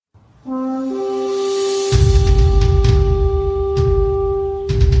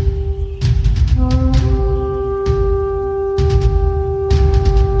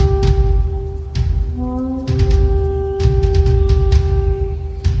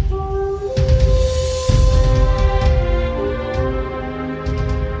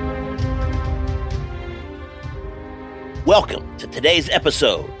Welcome to today's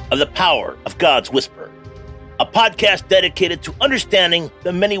episode of The Power of God's Whisper, a podcast dedicated to understanding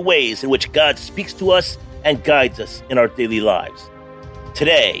the many ways in which God speaks to us and guides us in our daily lives.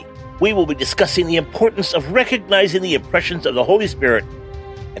 Today, we will be discussing the importance of recognizing the impressions of the Holy Spirit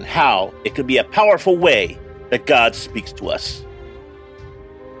and how it can be a powerful way that God speaks to us.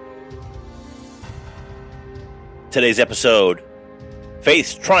 Today's episode,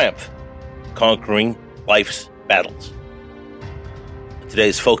 Faith's Triumph, Conquering Life's Battles.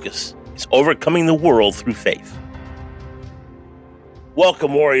 Today's focus is overcoming the world through faith.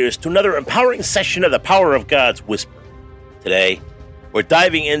 Welcome, warriors, to another empowering session of The Power of God's Whisper. Today, we're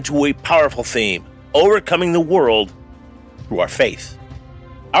diving into a powerful theme, overcoming the world through our faith.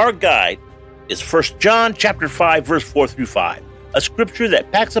 Our guide is 1 John chapter 5, verse 4 through 5, a scripture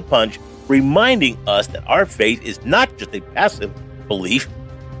that packs a punch, reminding us that our faith is not just a passive belief,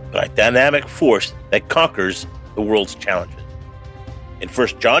 but a dynamic force that conquers the world's challenges. In 1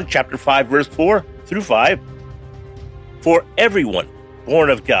 John chapter 5, verse 4 through 5, for everyone born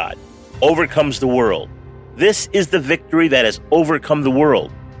of God overcomes the world. This is the victory that has overcome the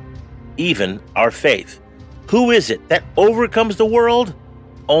world, even our faith. Who is it that overcomes the world?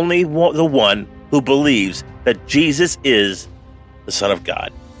 Only the one who believes that Jesus is the Son of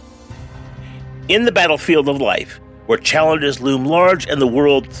God. In the battlefield of life, where challenges loom large and the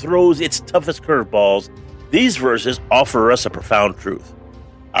world throws its toughest curveballs, these verses offer us a profound truth.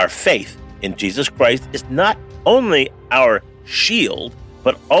 Our faith in Jesus Christ is not only our shield,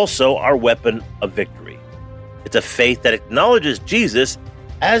 but also our weapon of victory. It's a faith that acknowledges Jesus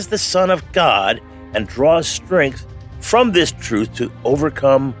as the Son of God and draws strength from this truth to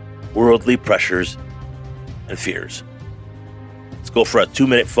overcome worldly pressures and fears. Let's go for a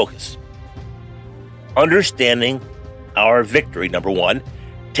 2-minute focus. Understanding our victory, number one,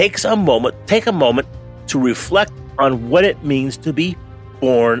 take a moment to reflect on what it means to be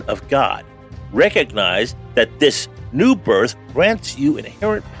born of God. Recognize that this new birth grants you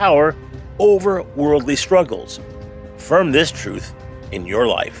inherent power over worldly struggles. Affirm this truth in your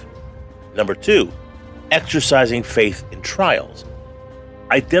life. Number two, exercising faith in trials.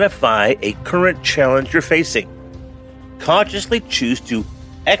 Identify a current challenge you're facing. Consciously choose to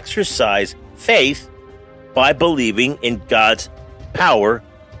exercise faith by believing in God's power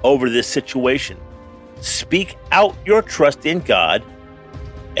over this situation. Speak out your trust in God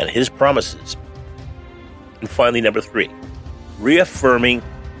and His promises. And finally, number three, reaffirming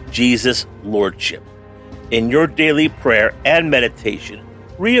Jesus' Lordship. In your daily prayer and meditation,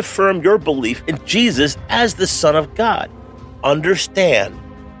 reaffirm your belief in Jesus as the Son of God. Understand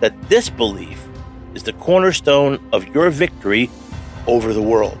that this belief is the cornerstone of your victory over the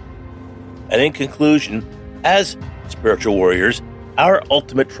world. And in conclusion, as spiritual warriors, our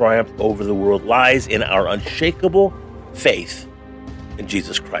ultimate triumph over the world lies in our unshakable faith in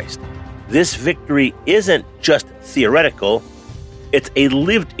Jesus Christ. This victory isn't just theoretical, it's a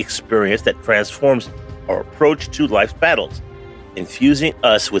lived experience that transforms our approach to life's battles, infusing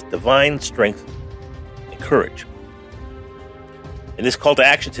us with divine strength and courage. And this call to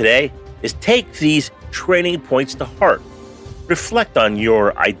action today is take these training points to heart. Reflect on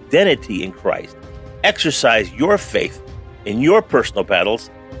your identity in Christ. Exercise your faith in your personal battles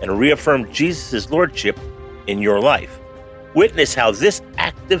and reaffirm Jesus' Lordship in your life. Witness how this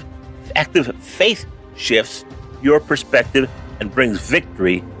active faith shifts your perspective and brings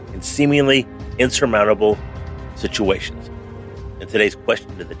victory in seemingly insurmountable situations. And today's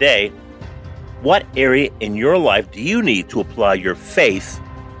question of the day, what area in your life do you need to apply your faith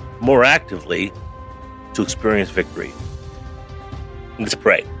more actively to experience victory? Let's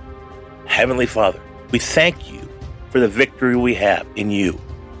pray. Heavenly Father, we thank you for the victory we have in you.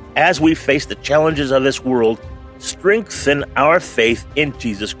 As we face the challenges of this world, strengthen our faith in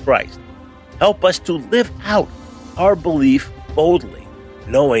Jesus Christ. Help us to live out our belief boldly,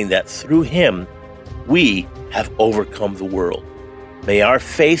 knowing that through Him, we have overcome the world. May our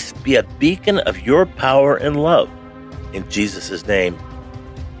faith be a beacon of your power and love. In Jesus' name,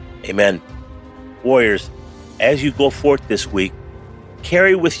 amen. Warriors, as you go forth this week,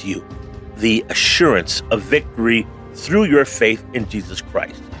 carry with you the assurance of victory through your faith in Jesus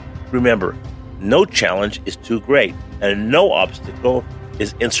Christ. Remember, no challenge is too great, and no obstacle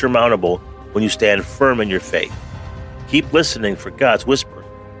is insurmountable when you stand firm in your faith. Keep listening for God's whisper,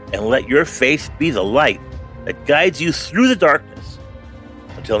 and let your faith be the light that guides you through the darkness.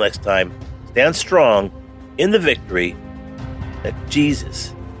 Until next time, stand strong in the victory that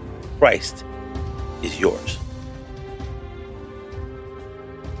Jesus Christ is yours.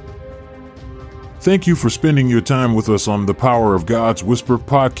 Thank you for spending your time with us on the Power of God's Whisper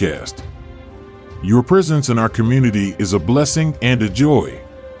podcast. Your presence in our community is a blessing and a joy.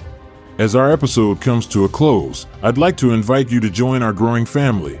 As our episode comes to a close, I'd like to invite you to join our growing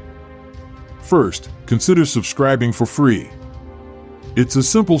family. First, consider subscribing for free. It's a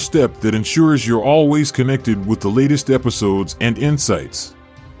simple step that ensures you're always connected with the latest episodes and insights.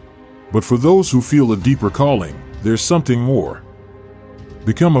 But for those who feel a deeper calling, there's something more.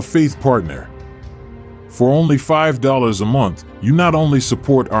 Become a faith partner. For only $5 a month, you not only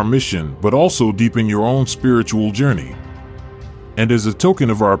support our mission, but also deepen your own spiritual journey. And as a token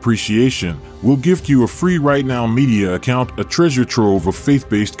of our appreciation, we'll gift you a free Right Now Media account, a treasure trove of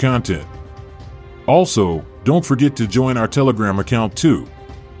faith-based content. Also, don't forget to join our Telegram account too.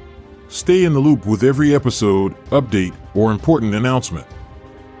 Stay in the loop with every episode, update, or important announcement.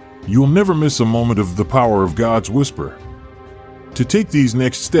 You'll never miss a moment of the power of God's whisper. To take these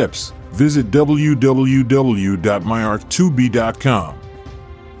next steps, visit www.myark2b.com.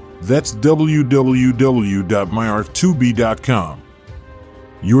 That's www.myark2b.com.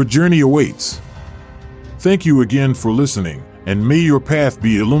 Your journey awaits. Thank you again for listening, and may your path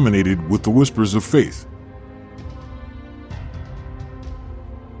be illuminated with the whispers of faith.